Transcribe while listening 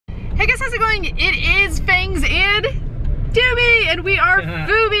how's it going? It is Fangs and Doobie, and we are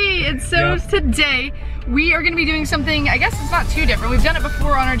Foobie. And so today, we are gonna be doing something, I guess it's not too different. We've done it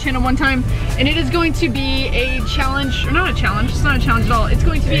before on our channel one time, and it is going to be a challenge, or not a challenge, it's not a challenge at all. It's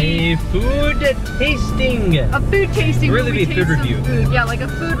going to be a food tasting. A food tasting. Really be a food review. Food. Yeah, like a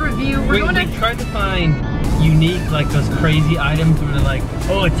food review. We tried to find unique, like those crazy items where they're like,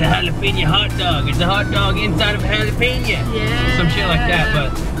 oh, it's a jalapeno hot dog. It's a hot dog inside of a jalapeno. Yeah. Some shit like that,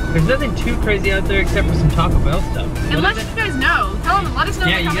 but there's nothing too crazy out there except for some Taco Bell stuff. And let you guys know. Tell them, let us know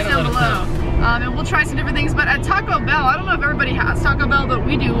in the comments down below. And we'll try some different things. But at Taco Bell, I don't know if everybody has Taco Bell, but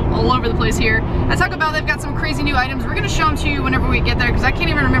we do all over the place here. At Taco Bell, they've got some crazy new items. We're gonna show them to you whenever we get there, because I can't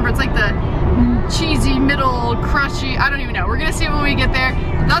even remember. It's like the cheesy, middle, crushy, I don't even know. We're gonna see it when we get there.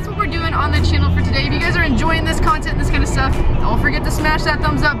 But that's what we're doing on the channel for today. If you guys are enjoying this content and this kind of stuff, don't forget to smash that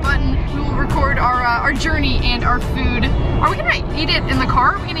thumbs up button. We will record our journey and our food. Are we gonna eat it in the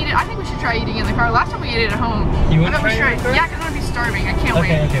car? Are we gonna eat it? I think we should try eating it in the car. Last time we ate it at home. You want to try it? Yeah, because I'm gonna be starving. I can't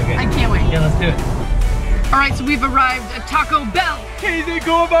wait. Okay. I can't wait. Yeah, let's do it. Alright, so we've arrived at Taco Bell. Cheesy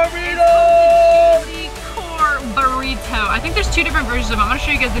core burrito! Cheesy core burrito. I think there's two different versions of them. I'm gonna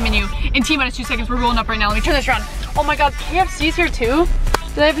show you guys the menu in T-minus 2 seconds. We're rolling up right now. Let me turn this around. Oh my god, KFC's here too?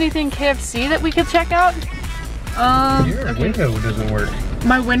 Do they have anything KFC that we could check out? Your window doesn't work.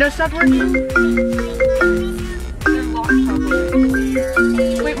 My window stopped working? They're locked probably.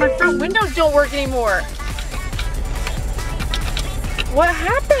 Wait, my front windows don't work anymore. What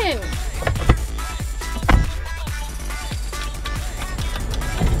happened?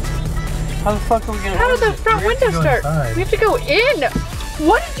 How the fuck are we gonna? How did the front window start? We have to go in.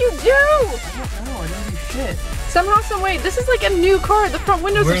 What did you do? I don't know. I didn't do shit. Somehow, some way. This is like a new car. The front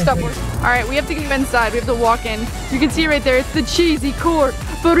windows are stopped working. All right, we have to get inside. We have to walk in. You can see right there. It's the cheesy core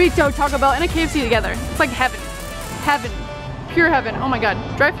burrito, Taco Bell, and a KFC together. It's like heaven, heaven, pure heaven. Oh my god.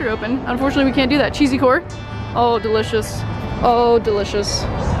 Drive-thru open. Unfortunately, we can't do that. Cheesy core. Oh, delicious. Oh, delicious.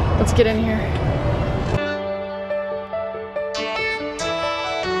 Let's get in here.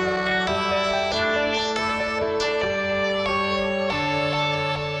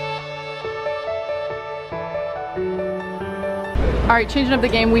 All right, changing up the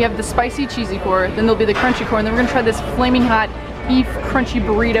game, we have the spicy cheesy core, then there'll be the crunchy core, and then we're gonna try this flaming hot beef crunchy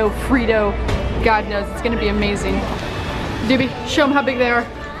burrito, Frito. God knows, it's gonna be amazing. Doobie, show them how big they are.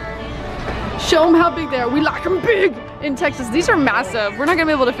 Show them how big they are. We like them big in Texas. These are massive. We're not gonna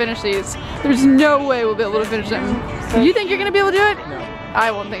be able to finish these. There's no way we'll be able to finish them. You think you're gonna be able to do it? No.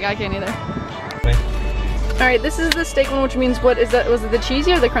 I won't think, I can't either. Wait. All right, this is the steak one, which means what is that? Was it the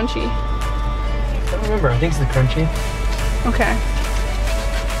cheesy or the crunchy? I don't remember, I think it's the crunchy. Okay.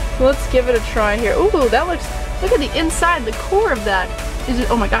 Let's give it a try here. Ooh, that looks, look at the inside, the core of that. Is it,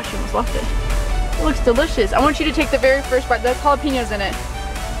 oh my gosh, you almost left it. It looks delicious. I want you to take the very first bite. That's jalapenos in it.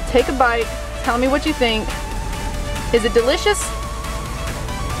 Take a bite, tell me what you think. Is it delicious?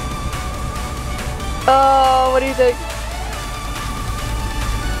 Oh, what do you think?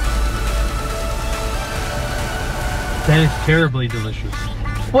 That is terribly delicious.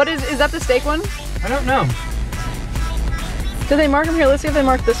 What is that the steak one? I don't know. Did they mark them here? Let's see if they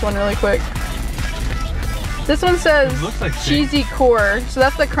marked this one really quick. This one says like cheesy core, so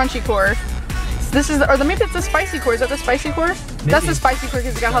that's the crunchy core. So this is, or maybe it's the spicy core. Is that the spicy core? Maybe. That's the spicy core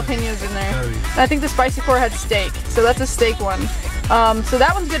because it's got jalapenos in there. And I think the spicy core had steak, so that's a steak one. So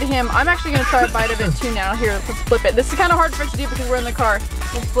that one's good to him. I'm actually gonna try a bite of it too now. Here, let's flip it. This is kind of hard for us to do because we're in the car.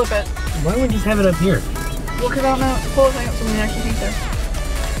 Let's flip it. Why don't we just have it up here? Well, because I don't know. Pull the thing up so we can actually eat there.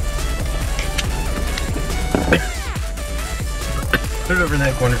 Put it over in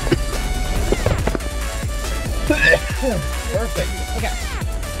that corner. Perfect. Okay.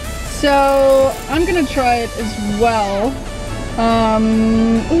 So I'm gonna try it as well.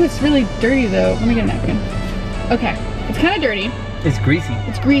 Oh, it's really dirty though. Let me get a napkin. Okay. It's kind of dirty. It's greasy.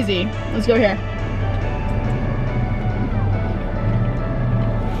 It's greasy. Let's go here.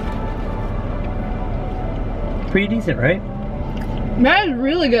 Pretty decent, right? That is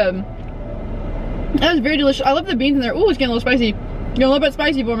really good. That is very delicious. I love the beans in there. Ooh, it's getting a little spicy. You're a little bit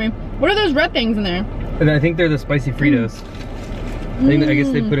spicy for me. What are those red things in there? And I think they're the spicy Fritos. I guess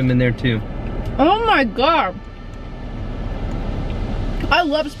they put them in there too. Oh my god. I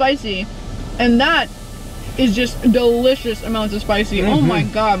love spicy. And that is just delicious amounts of spicy. Oh my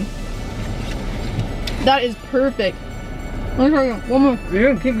god. That is perfect. Let me try you one more.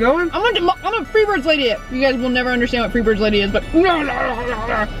 You're gonna keep going? I'm a Freebirds lady. You guys will never understand what Freebirds lady is, but that's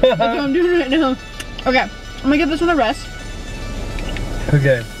what I'm doing right now. Okay, I'm gonna give this one a rest.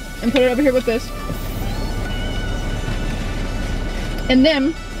 Okay. And put it over here with this. And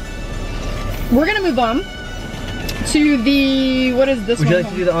then we're gonna move on to the, what is this one? Would you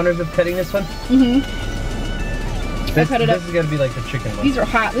like to do the honors of cutting this one? Mm-hmm. This is gonna be like the chicken one. These are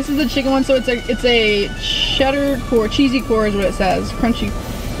hot. This is the chicken one, so it's a cheddar core, cheesy core is what it says. Crunchy.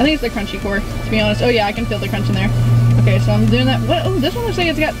 I think it's the crunchy core, to be honest. Oh yeah, I can feel the crunch in there. Okay, so I'm doing that. What? Oh, this one looks like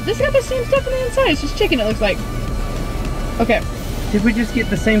it's got the same stuff on the inside. It's just chicken, it looks like. Okay. Did we just get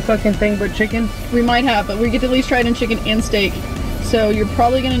the same fucking thing but chicken? We might have, but we get to at least try it in chicken and steak. So you're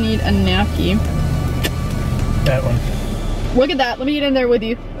probably gonna need a napkin. That one. Look at that. Let me get in there with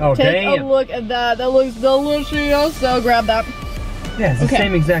you. Oh, Take damn. a look at that. That looks delicious. So grab that. Yeah, it's the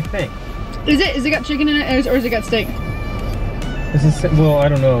same exact thing. Is it got chicken in it, or is it got steak? This is, well, I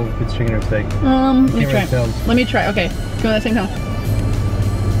don't know if it's chicken or steak. Let me try. Let me try. Okay, go at the same time.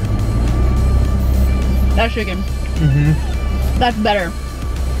 That's chicken. Mm-hmm. That's better.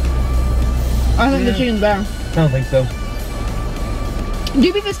 I think the chicken's better. I don't think so. Do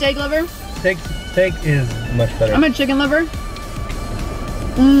you be the steak lover? Steak is much better. I'm a chicken lover.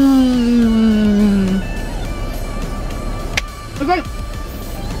 Mmm. Okay.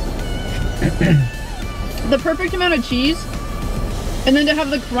 The perfect amount of cheese, and then to have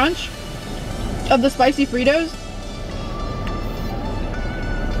the crunch of the spicy Fritos.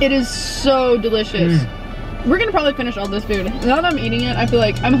 It is so delicious. We're gonna probably finish all this food. Now that I'm eating it, I feel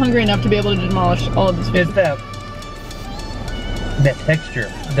like I'm hungry enough to be able to demolish all of this food. It's that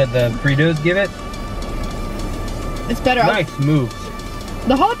texture that the Fritos give it. It's better. Nice moves.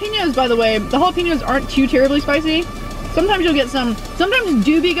 The jalapenos, by the way, the jalapenos aren't too terribly spicy. Sometimes you'll get some. Sometimes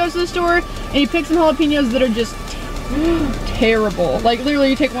Doobie goes to the store and he picks some jalapenos that are just terrible. Like literally,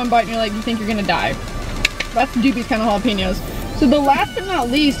 you take one bite and you're like, you think you're gonna die. That's Doobie's kind of jalapenos. So the last but not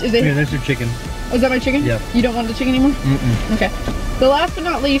least is a. Here, there's your chicken. Oh, is that my chicken? Yeah. You don't want the chicken anymore? Mm-mm. Okay. The last but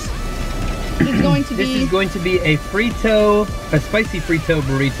not least is going to be. This is going to be a spicy Frito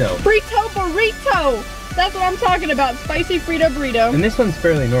burrito. Frito burrito! That's what I'm talking about. Spicy Frito burrito. And this one's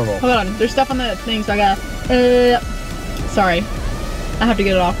fairly normal. Hold on. There's stuff on the thing, so I gotta. Sorry. I have to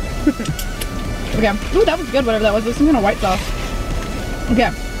get it off. Okay. Ooh, that was good, whatever that was. There's some kind of white sauce. Okay.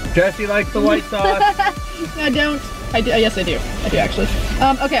 Jessie likes the white sauce. I don't. I do. Yes, I do. I do, actually.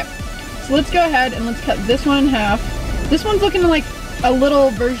 Okay. So let's go ahead and let's cut this one in half. This one's looking like a little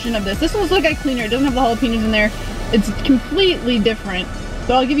version of this. This one's looking like cleaner. It doesn't have the jalapenos in there. It's completely different.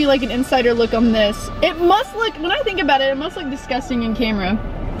 So I'll give you like an insider look on this. It must look, when I think about it, it must look disgusting in camera.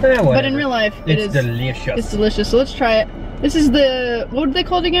 But in real life, it's delicious. It's delicious. So let's try it. This is the, what did they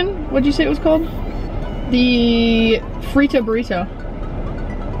call it again? What did you say it was called? The Frito burrito.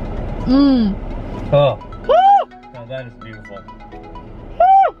 Mmm. Oh. Woo! Now that is beautiful.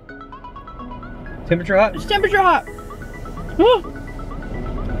 Woo! Temperature hot? It's temperature hot. Woo!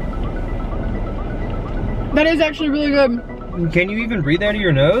 That is actually really good. Can you even breathe out of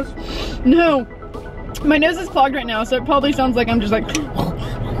your nose? No. My nose is clogged right now, so it probably sounds like I'm just like,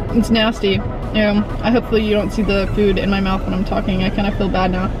 it's nasty. Hopefully you don't see the food in my mouth when I'm talking. I kind of feel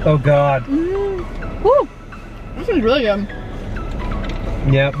bad now. Oh God. Woo! This is really good.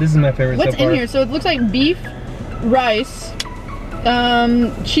 Yeah, this is my favorite so far. What's in here? So it looks like beef, rice,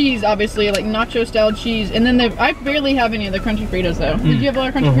 cheese, obviously, like nacho style cheese, and then I barely have any of the crunchy Fritos though. Did you have all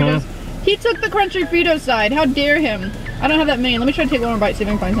the crunchy Fritos? He took the crunchy Frito side. How dare him? I don't have that many. Let me try to take one more bite, see if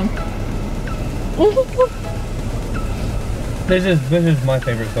I can find some. This is my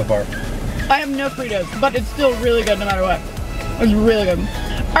favorite so far. I have no Fritos, but it's still really good no matter what. It's really good.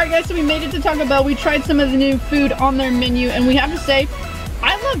 Alright guys, so we made it to Taco Bell. We tried some of the new food on their menu, and we have to say,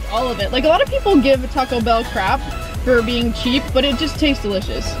 I loved all of it. Like, a lot of people give Taco Bell crap for being cheap, but it just tastes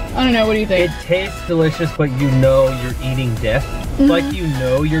delicious. I don't know, what do you think? It tastes delicious, but you know you're eating death. Like, you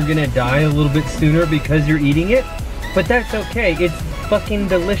know you're gonna die a little bit sooner because you're eating it, but that's okay. It's fucking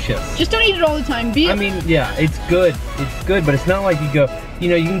delicious. Just don't eat it all the time. I mean, yeah, it's good. It's good, but it's not like you go, you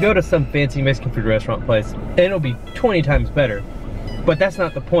know, you can go to some fancy Mexican food restaurant place, and it'll be 20 times better. But that's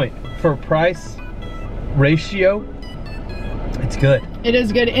not the point. For price ratio, it's good. It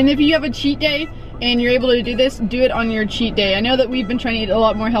is good. And if you have a cheat day and you're able to do this, do it on your cheat day. I know that we've been trying to eat a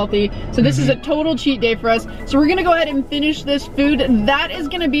lot more healthy, so this is a total cheat day for us. So we're gonna go ahead and finish this food. That is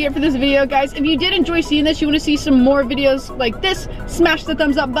gonna be it for this video, guys. If you did enjoy seeing this, you wanna see some more videos like this, smash the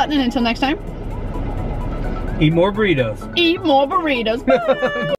thumbs up button, and until next time, eat more burritos. Eat more burritos. Bye.